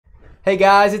Hey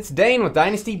guys, it's Dane with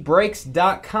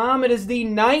DynastyBreaks.com. It is the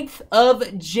 9th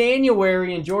of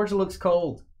January and Georgia looks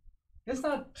cold. It's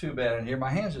not too bad in here. My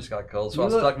hands just got cold, so I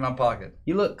was stuck in my pocket.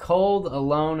 You look cold,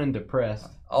 alone, and depressed.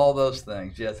 All those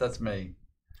things. Yes, that's me.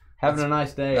 Having a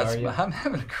nice day, are you? I'm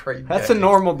having a great day. That's a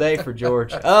normal day for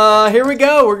George. Here we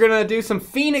go. We're going to do some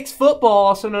Phoenix football,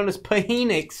 also known as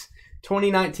Phoenix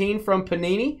 2019 from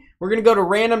Panini. We're going to go to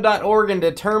random.org and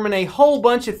determine a whole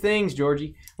bunch of things,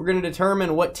 Georgie. We're going to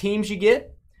determine what teams you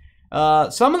get.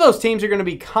 Some of those teams are going to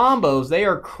be combos. They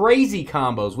are crazy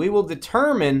combos. We will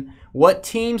determine what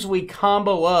teams we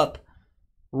combo up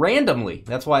randomly.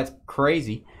 That's why it's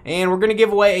crazy. And we're going to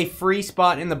give away a free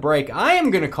spot in the break. I am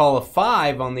going to call a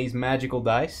 5 on these magical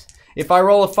dice. If I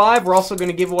roll a 5, we're also going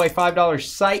to give away $5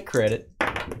 site credit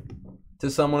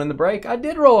to someone in the break. I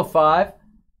did roll a 5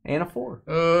 and a 4.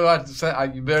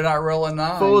 You better not roll a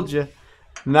 9. Fooled you.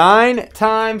 9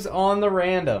 times on the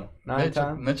random.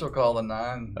 Mitchell called a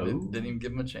 9. Didn't even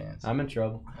give him a chance. I'm in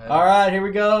trouble. All right, here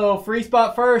we go. Free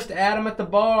spot first. Adam at the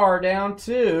bar down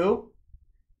to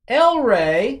El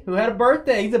Ray, who had a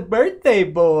birthday. He's a birthday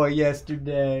boy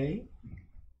yesterday.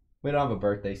 We don't have a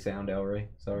birthday sound, El Ray.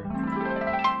 Sorry.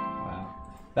 Wow.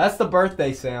 That's the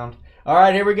birthday sound. All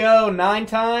right, here we go. 9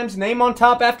 times. Name on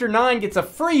top after 9 gets a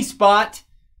free spot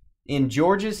in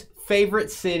Georgia's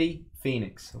favorite city,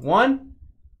 Phoenix. 1,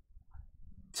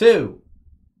 2,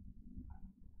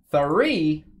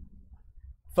 3,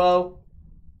 4,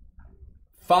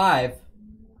 5,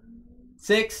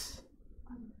 6,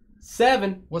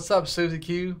 7. What's up, Susie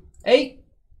Q? 8.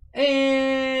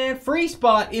 And free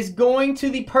spot is going to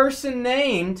the person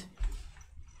named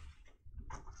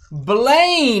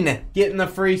Blaine getting the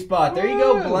free spot. There you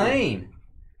go, Blaine.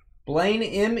 Blaine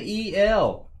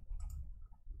M-E-L.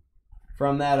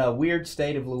 From that weird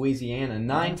state of Louisiana.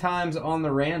 9 times on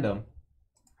the random.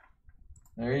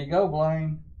 There you go,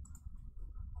 Blaine.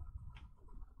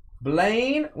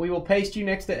 Blaine, we will paste you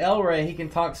next to El Ray. He can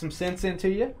talk some sense into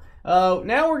you.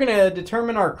 Now we're going to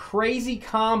determine our crazy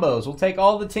combos. We'll take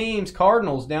all the teams,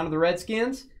 Cardinals down to the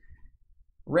Redskins.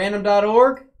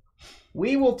 Random.org.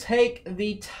 We will take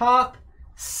the top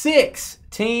 6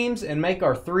 teams and make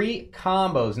our 3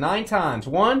 combos. 9 times.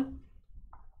 1,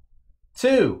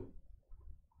 2,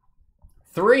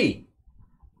 3,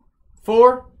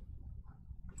 4,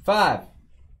 5,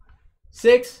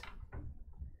 6,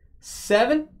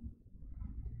 7,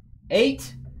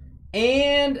 8,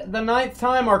 and the 9th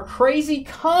time our crazy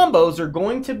combos are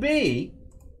going to be,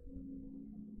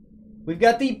 we've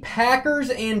got the Packers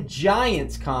and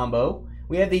Giants combo.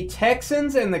 We have the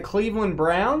Texans and the Cleveland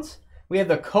Browns. We have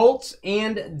the Colts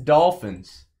and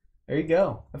Dolphins. There you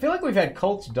go. I feel like we've had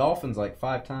Colts Dolphins like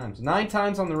 5 times. 9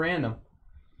 times on the random.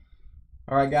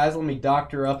 All right, guys, let me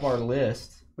doctor up our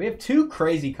list. We have 2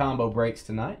 crazy combo breaks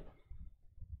tonight.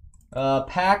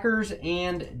 Packers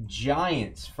and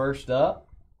Giants first up.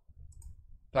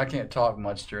 I can't talk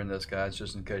much during this, guys,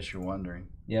 just in case you're wondering.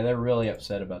 Yeah, they're really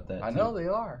upset about that. I know they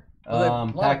are.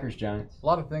 Packers, Giants. A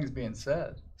lot of things being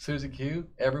said. Susie Q,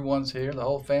 everyone's here, the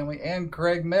whole family, and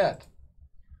Craig met.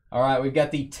 All right, we've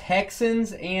got the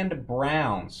Texans and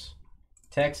Browns.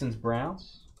 Texans,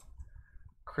 Browns.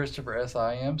 Christopher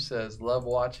SIM says, love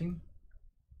watching.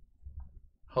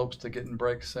 Hopes to get in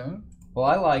break soon. Well,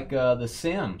 I like the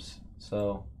Sims,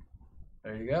 so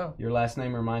there you go. Your last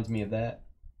name reminds me of that.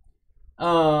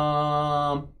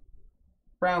 Browns,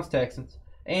 Texans.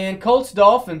 And Colts,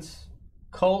 Dolphins.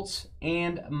 Colts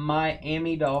and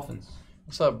Miami Dolphins.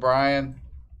 What's up, Brian?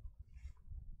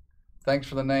 Thanks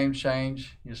for the name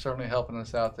change. You're certainly helping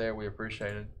us out there. We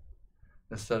appreciate it.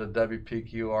 Instead of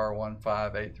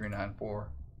WPQR158394.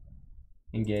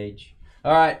 Engage.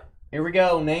 All right, here we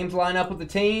go. Names line up with the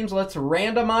teams. Let's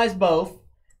randomize both.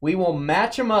 We will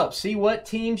match them up, see what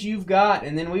teams you've got,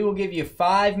 and then we will give you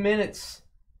 5 minutes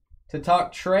to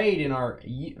talk trade in our...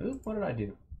 Oop, what did I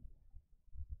do?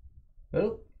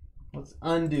 Oop, let's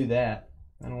undo that.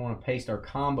 I don't want to paste our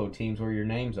combo teams where your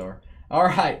names are. All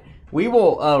right, we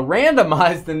will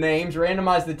randomize the names,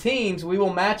 randomize the teams. We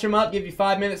will match them up, give you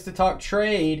 5 minutes to talk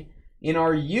trade in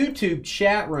our YouTube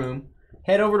chat room.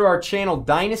 Head over to our channel,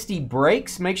 Dynasty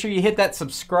Breaks. Make sure you hit that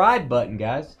subscribe button,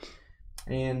 guys.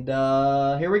 And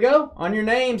here we go. On your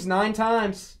names, 9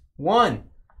 times. 1.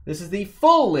 This is the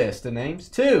full list of names.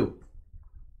 2,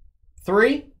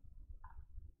 3,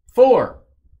 4,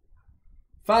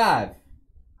 5,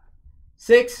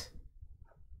 6,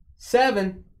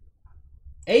 7,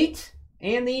 8,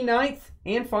 and the 9th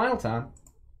and final time.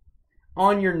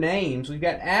 On your names, we've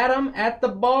got Adam at the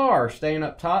bar staying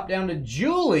up top, down to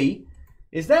Julie.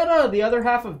 Is that the other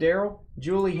half of Daryl?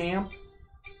 Julie Ham?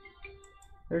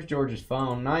 There's George's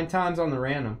phone. 9 times on the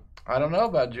random. I don't know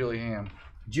about Julie Ham.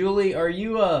 Julie, are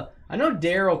you I know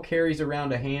Daryl carries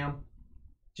around a ham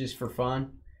just for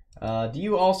fun. Do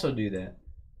you also do that?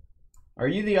 Are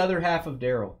you the other half of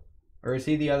Daryl? Or is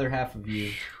he the other half of you?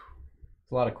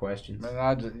 It's a lot of questions.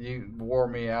 Man, you wore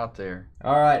me out there.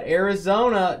 All right,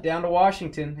 Arizona down to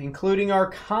Washington, including our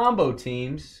combo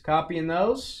teams. Copying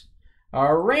those.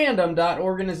 Our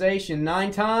random.organization.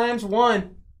 9 times.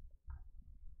 1,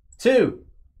 2,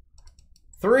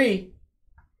 3,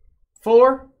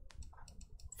 4,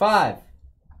 5,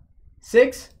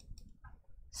 6,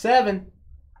 7,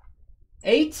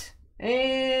 8,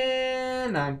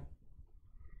 and 9.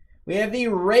 We have the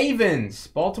Ravens,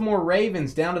 Baltimore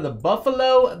Ravens, down to the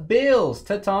Buffalo Bills,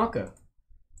 Tatanka.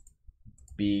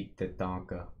 Big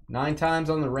Tatanka. 9 times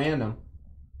on the random.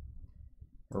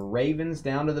 Ravens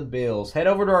down to the Bills. Head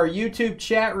over to our YouTube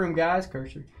chat room, guys.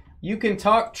 Cursor. You can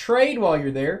talk trade while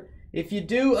you're there. If you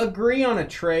do agree on a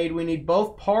trade, we need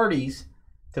both parties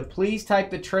to please type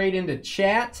the trade into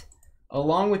chat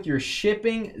along with your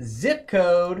shipping zip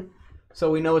code so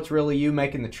we know it's really you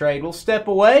making the trade. We'll step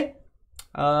away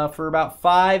for about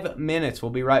 5 minutes.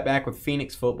 We'll be right back with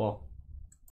Phoenix football.